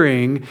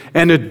revering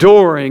and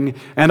adoring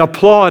and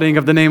applauding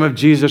of the name of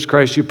Jesus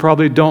Christ, you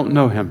probably don't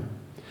know him.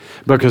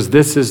 Because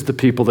this is the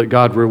people that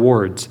God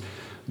rewards,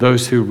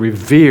 those who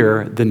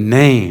revere the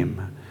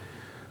name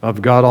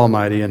of God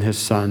Almighty and his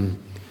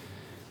Son,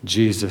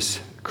 Jesus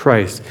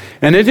Christ.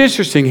 And it's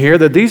interesting here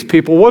that these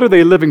people, what are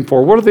they living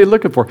for? What are they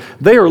looking for?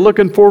 They are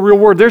looking for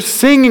reward. They're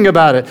singing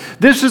about it.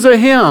 This is a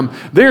hymn.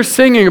 They're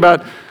singing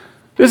about,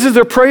 this is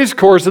their praise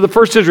chorus of the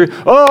first century.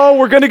 Oh,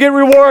 we're going to get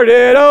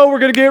rewarded. Oh, we're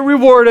going to get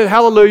rewarded.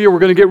 Hallelujah, we're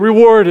going to get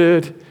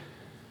rewarded.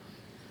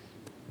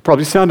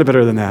 Probably sounded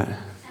better than that.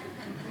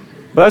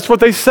 But that's what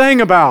they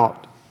sang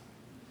about.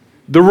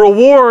 The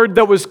reward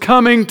that was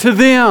coming to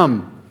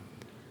them.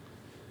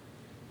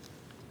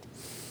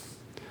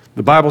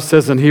 The Bible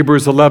says in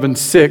Hebrews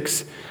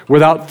 11:6,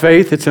 without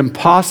faith it's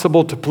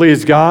impossible to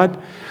please God,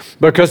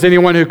 because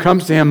anyone who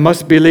comes to him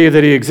must believe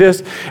that he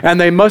exists, and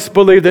they must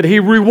believe that he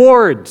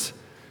rewards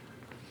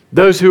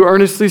those who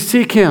earnestly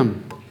seek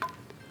him.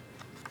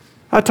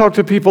 I talk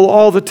to people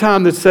all the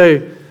time that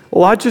say,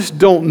 well, I just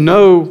don't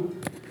know.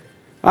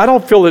 I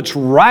don't feel it's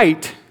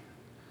right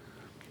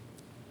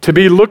to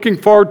be looking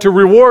forward to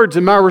rewards.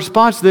 And my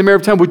response to them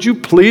every time, would you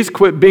please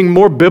quit being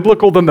more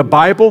biblical than the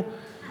Bible?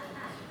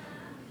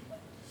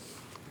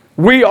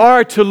 We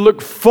are to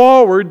look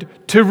forward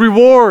to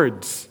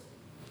rewards,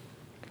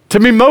 to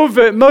be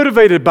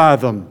motivated by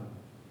them.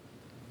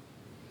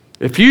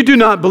 If you do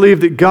not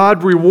believe that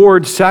God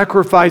rewards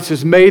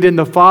sacrifices made in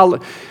the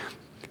following,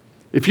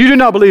 if you do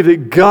not believe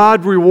that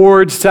God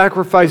rewards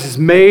sacrifices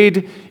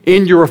made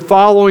in your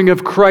following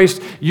of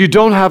Christ, you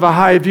don't have a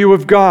high view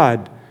of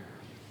God.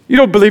 You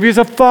don't believe He's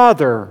a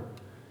Father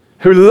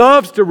who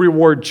loves to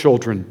reward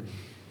children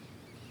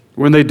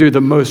when they do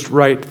the most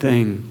right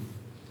thing.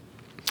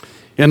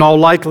 In all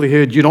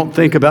likelihood, you don't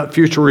think about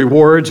future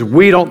rewards.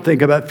 We don't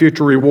think about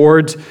future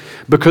rewards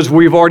because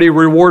we've already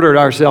rewarded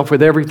ourselves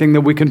with everything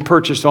that we can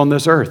purchase on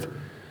this earth.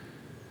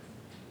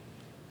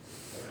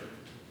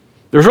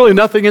 There's really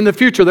nothing in the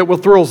future that will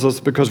thrill us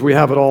because we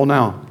have it all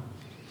now.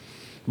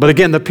 But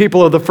again, the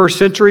people of the first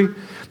century,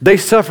 they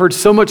suffered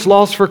so much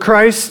loss for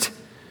Christ.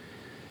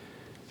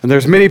 And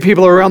there's many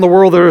people around the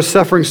world that are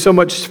suffering so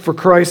much for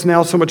Christ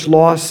now, so much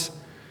loss.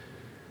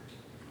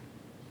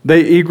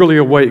 They eagerly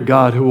await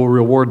God who will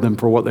reward them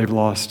for what they've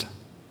lost.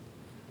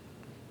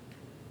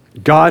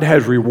 God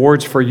has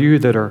rewards for you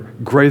that are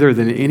greater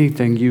than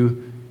anything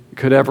you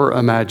could ever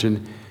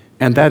imagine.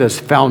 And that is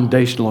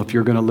foundational if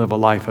you're going to live a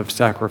life of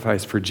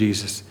sacrifice for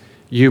Jesus.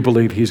 You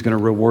believe He's going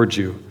to reward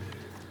you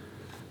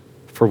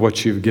for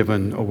what you've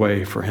given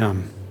away for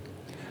Him.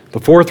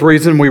 The fourth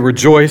reason we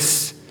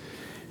rejoice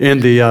in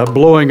the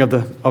blowing of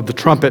the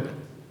trumpet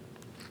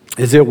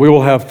is that we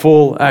will have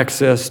full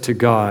access to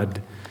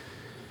God.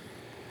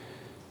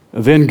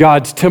 Then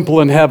God's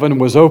temple in heaven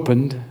was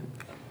opened,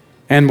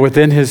 and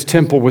within His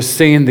temple was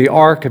seen the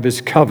ark of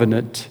His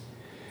covenant.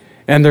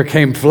 And there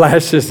came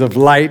flashes of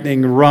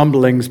lightning,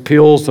 rumblings,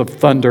 peals of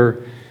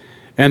thunder,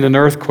 and an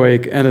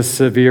earthquake and a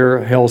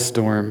severe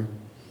hailstorm.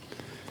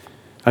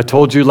 I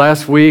told you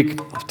last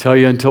week, I'll tell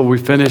you until we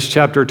finish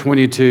chapter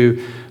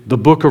 22, the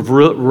book of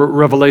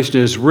Revelation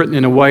is written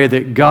in a way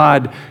that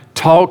God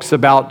talks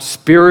about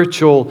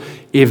spiritual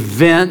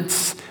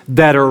events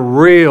that are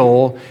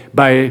real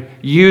by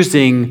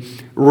using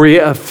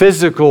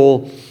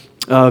physical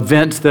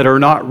events that are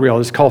not real.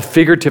 It's called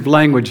figurative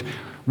language.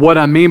 What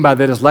I mean by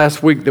that is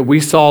last week that we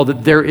saw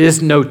that there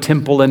is no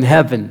temple in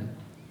heaven.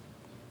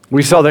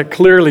 We saw that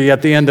clearly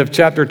at the end of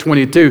chapter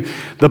 22.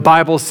 The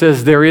Bible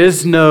says there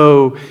is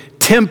no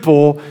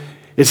temple.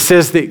 It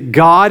says that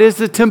God is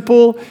the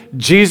temple,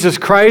 Jesus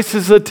Christ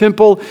is the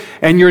temple,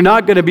 and you're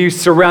not going to be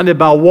surrounded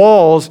by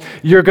walls.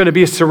 You're going to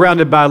be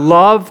surrounded by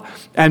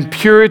love and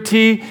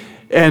purity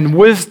and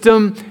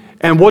wisdom.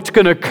 And what's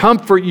going to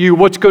comfort you,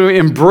 what's going to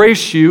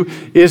embrace you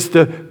is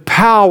the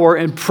power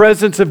and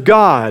presence of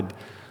God.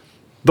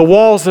 The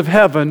walls of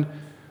heaven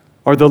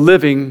is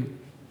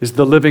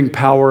the living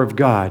power of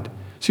God.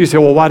 So you say,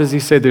 well, why does He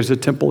say there's a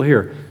temple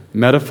here?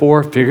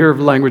 Metaphor, figure of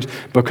language,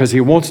 because He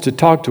wants to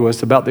talk to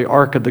us about the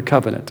Ark of the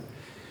Covenant.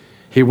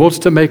 He wants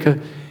to make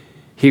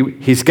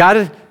He's got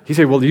it. He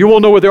said, well, you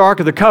won't know what the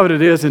Ark of the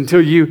Covenant is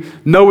until you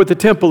know what the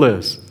temple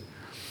is.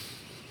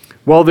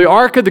 Well, the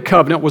Ark of the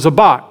Covenant was a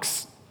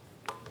box.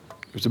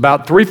 It was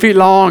about 3 feet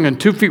long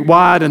and 2 feet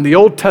wide in the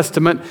Old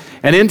Testament,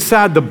 and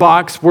inside the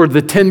box were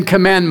the 10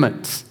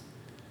 Commandments.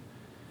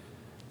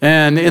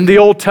 And in the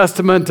Old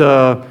Testament,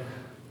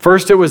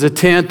 first it was a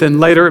tent, and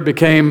later it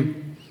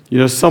became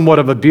somewhat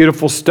of a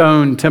beautiful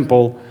stone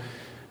temple.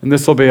 And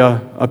this will be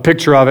a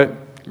picture of it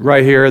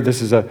right here.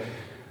 This is a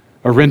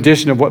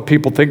rendition of what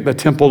people think the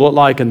temple looked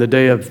like in the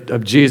day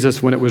of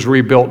Jesus when it was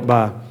rebuilt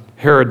by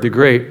Herod the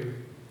Great.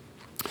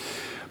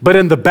 But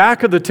in the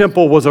back of the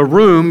temple was a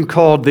room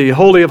called the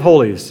Holy of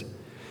Holies.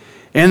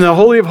 In the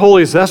Holy of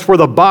Holies, that's where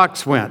the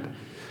box went.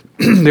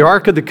 The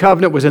Ark of the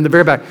Covenant was in the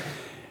very back.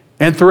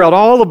 And throughout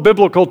all the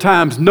biblical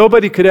times,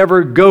 nobody could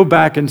ever go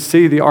back and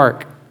see the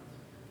ark,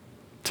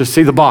 to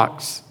see the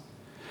box.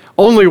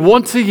 Only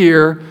once a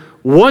year,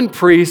 one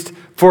priest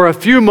for a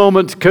few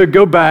moments could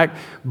go back,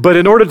 but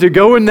in order to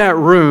go in that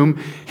room,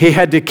 he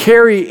had to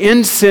carry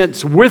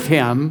incense with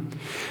him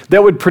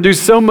that would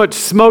produce so much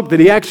smoke that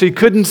he actually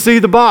couldn't see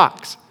the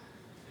box.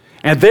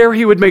 And there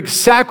he would make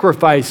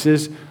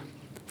sacrifices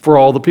for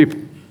all the people.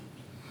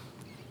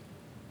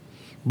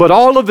 But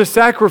all of the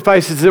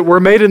sacrifices that were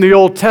made in the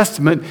Old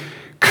Testament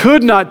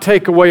could not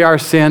take away our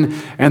sin,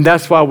 and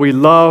that's why we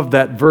love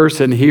that verse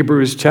in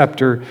Hebrews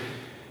chapter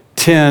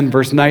 10,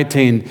 verse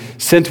 19.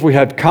 Since we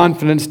have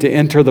confidence to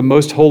enter the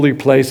most holy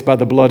place by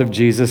the blood of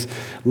Jesus,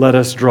 let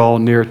us draw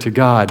near to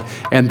God.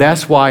 And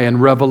that's why in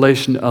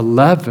Revelation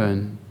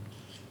 11,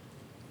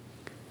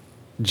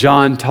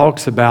 John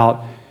talks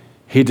about,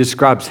 he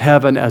describes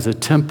heaven as a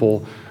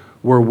temple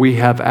where we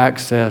have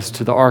access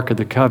to the Ark of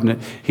the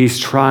Covenant. He's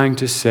trying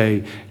to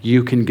say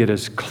you can get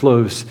as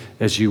close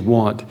as you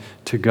want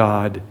to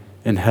God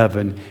in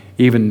heaven.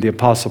 Even the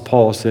Apostle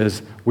Paul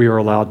says we are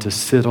allowed to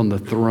sit on the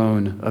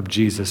throne of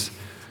Jesus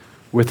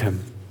with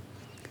him.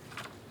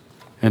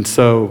 And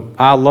so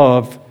I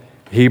love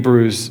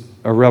Hebrews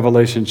or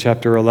Revelation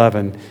chapter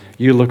 11.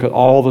 You look at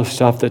all the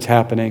stuff that's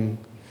happening.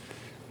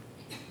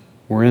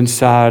 We're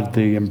inside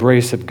the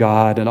embrace of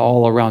God, and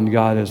all around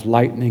God is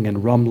lightning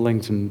and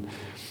rumblings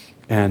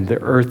and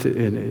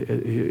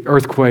the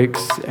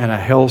earthquakes and a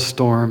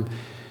hailstorm,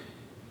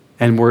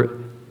 and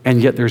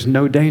yet there's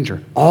no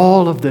danger.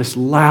 All of this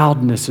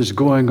loudness is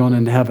going on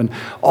in heaven.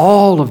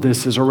 All of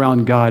this is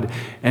around God,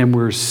 and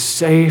we're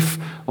safe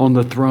on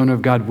the throne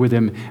of God with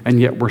him, and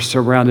yet we're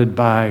surrounded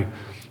by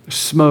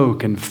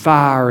smoke and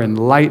fire and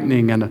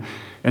lightning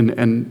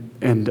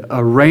and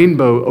a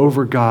rainbow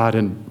over God,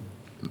 and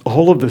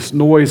all of this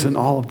noise and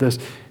all of this,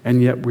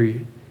 and yet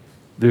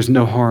there's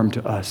no harm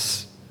to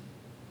us,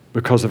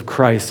 because of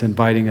Christ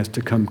inviting us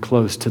to come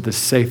close to the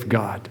safe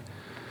God.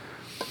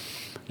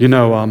 You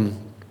know,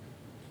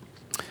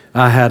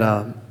 I had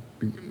a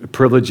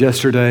privilege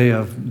yesterday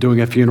of doing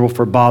a funeral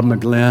for Bob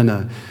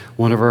McGlynn,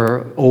 one of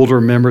our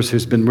older members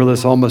who's been with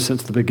us almost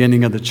since the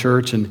beginning of the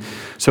church. And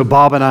so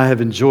Bob and I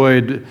have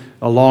enjoyed,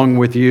 along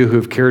with you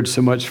who've cared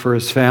so much for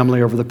his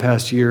family over the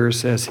past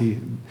years as he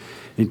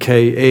and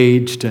Kay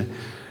aged.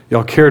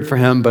 Y'all cared for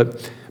him,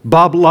 but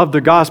Bob loved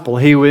the gospel.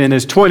 He, in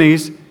his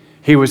 20s,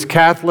 he was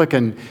Catholic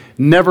and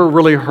never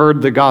really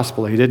heard the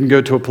gospel. He didn't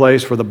go to a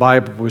place where the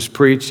Bible was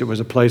preached. It was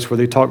a place where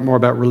they talked more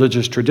about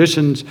religious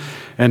traditions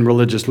and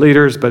religious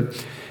leaders.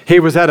 But he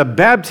was at a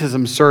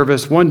baptism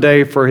service one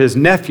day for his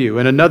nephew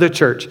in another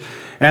church,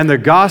 and the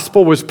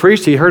gospel was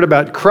preached. He heard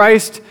about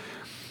Christ,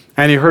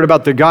 and he heard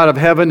about the God of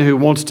heaven who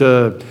wants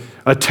to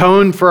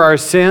atone for our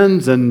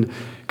sins and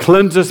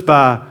cleanse us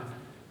by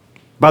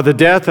the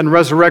death and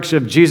resurrection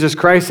of Jesus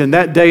Christ. And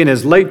that day in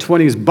his late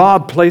 20s,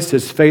 Bob placed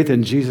his faith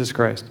in Jesus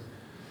Christ.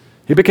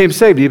 He became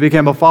saved. He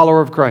became a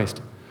follower of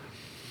Christ.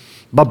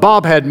 But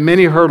Bob had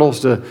many hurdles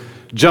to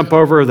jump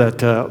over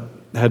that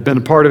had been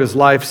a part of his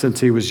life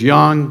since he was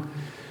young.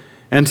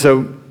 And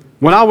so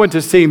when I went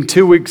to see him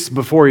 2 weeks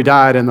before he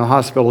died in the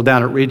hospital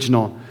down at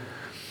Regional,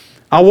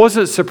 I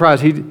wasn't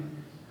surprised.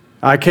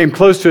 I came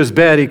close to his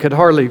bed. He could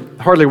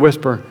hardly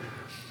whisper.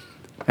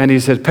 And he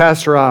said,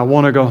 "Pastor, I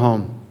want to go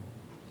home.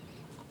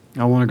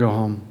 I want to go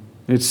home."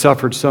 He'd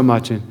suffered so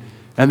much. And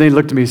then he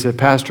looked at me and said,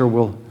 "Pastor,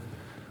 will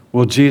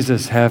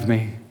Jesus have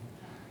me?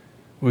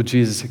 Will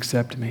Jesus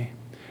accept me?"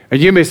 And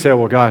you may say,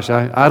 "Well, gosh,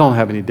 I don't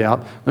have any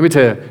doubt." Let me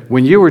tell you,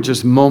 when you were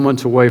just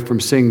moments away from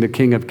seeing the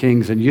King of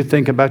Kings and you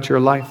think about your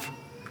life,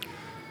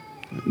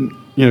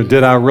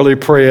 did I really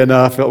pray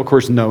enough? Of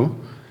course, no.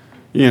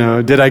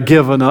 Did I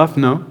give enough?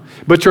 No.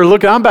 But you're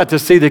looking, I'm about to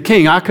see the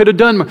King. I could have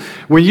done,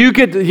 when you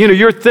get,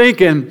 you're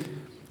thinking,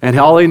 and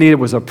all he needed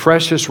was a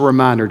precious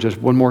reminder just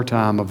one more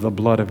time of the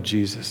blood of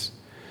Jesus.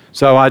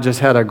 So I just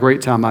had a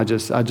great time. I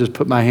just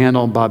put my hand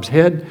on Bob's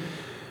head,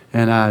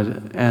 and I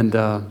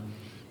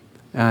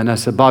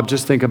said, "Bob,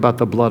 just think about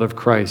the blood of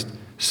Christ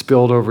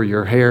spilled over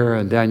your hair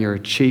and down your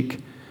cheek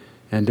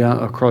and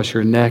down across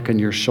your neck and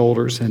your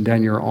shoulders and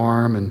down your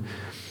arm." And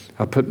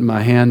I put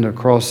my hand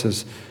across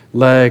his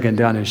leg and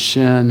down his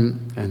shin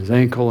and his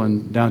ankle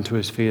and down to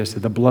his feet. I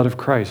said, "The blood of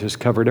Christ has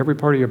covered every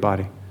part of your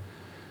body.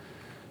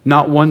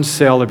 Not one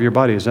cell of your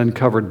body is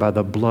uncovered by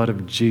the blood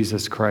of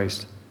Jesus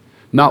Christ.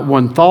 Not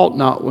one thought,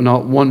 not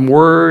one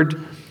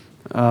word,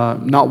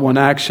 not one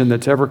action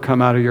that's ever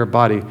come out of your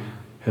body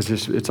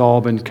it's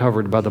all been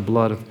covered by the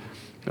blood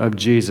of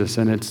Jesus.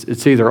 And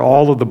it's either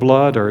all of the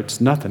blood or it's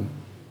nothing.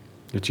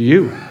 It's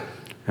you."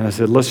 And I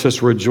said, let's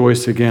just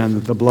rejoice again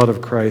that the blood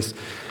of Christ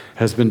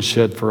has been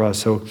shed for us.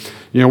 So,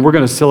 we're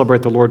going to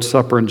celebrate the Lord's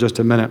Supper in just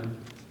a minute.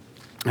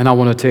 And I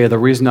want to tell you the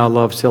reason I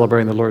love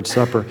celebrating the Lord's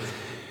Supper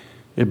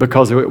is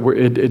because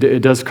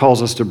it does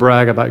cause us to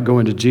brag about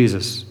going to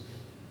Jesus.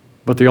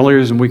 But the only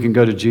reason we can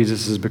go to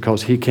Jesus is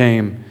because He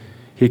came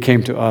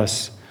to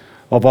us.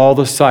 Of all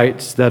the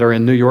sights that are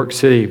in New York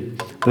City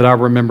that I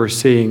remember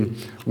seeing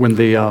when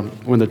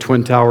the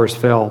Twin Towers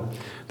fell,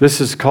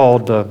 this is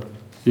called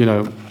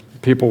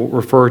people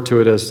refer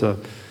to it as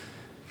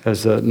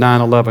the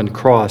 9/11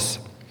 cross.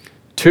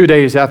 2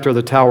 days after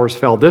the towers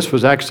fell, this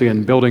was actually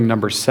in building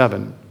number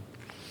 7.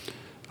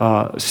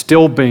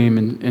 Steel beam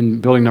in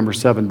building number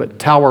 7, but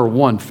Tower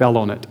 1 fell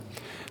on it.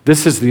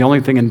 This is the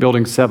only thing in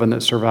Building 7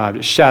 that survived.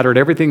 It shattered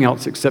everything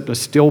else except a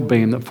steel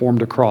beam that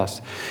formed a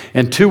cross.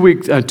 And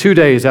 2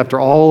 days after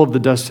all of the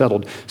dust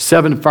settled,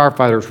 7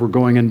 firefighters were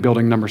going in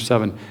building number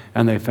 7,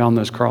 and they found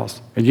this cross.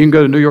 And you can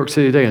go to New York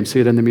City today and see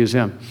it in the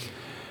museum.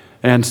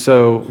 And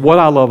so what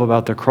I love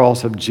about the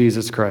cross of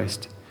Jesus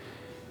Christ,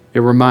 it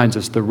reminds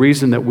us the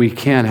reason that we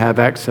can have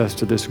access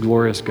to this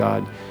glorious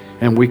God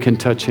and we can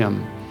touch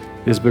him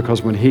is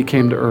because when he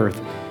came to earth,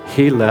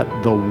 he let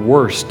the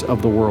worst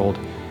of the world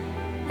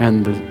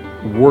and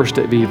the worst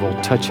of evil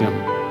touch him.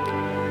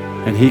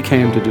 And he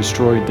came to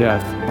destroy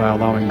death by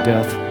allowing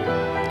death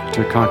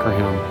to conquer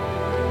him.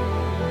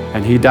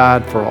 And he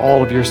died for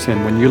all of your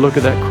sin. When you look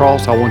at that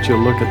cross, I want you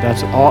to look at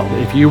that's all.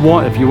 If you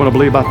want to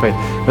believe by faith,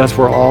 that's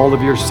where all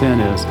of your sin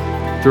is.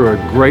 Through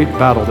a great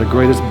battle, the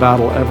greatest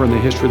battle ever in the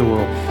history of the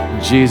world,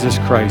 Jesus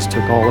Christ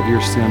took all of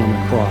your sin on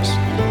the cross.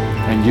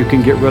 And you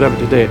can get rid of it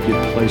today if you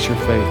place your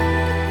faith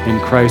in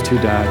Christ who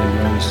died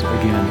and rose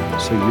again,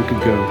 so you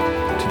could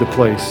go to the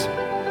place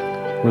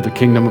where the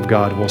kingdom of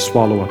God will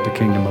swallow up the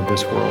kingdom of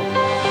this world.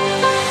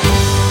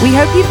 We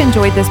hope you've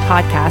enjoyed this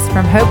podcast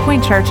from Hope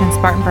Point Church in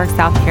Spartanburg,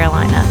 South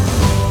Carolina.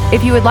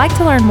 If you would like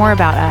to learn more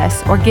about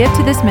us or give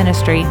to this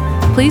ministry,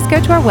 please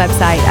go to our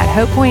website at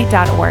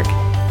hopepoint.org.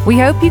 We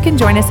hope you can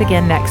join us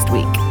again next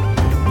week.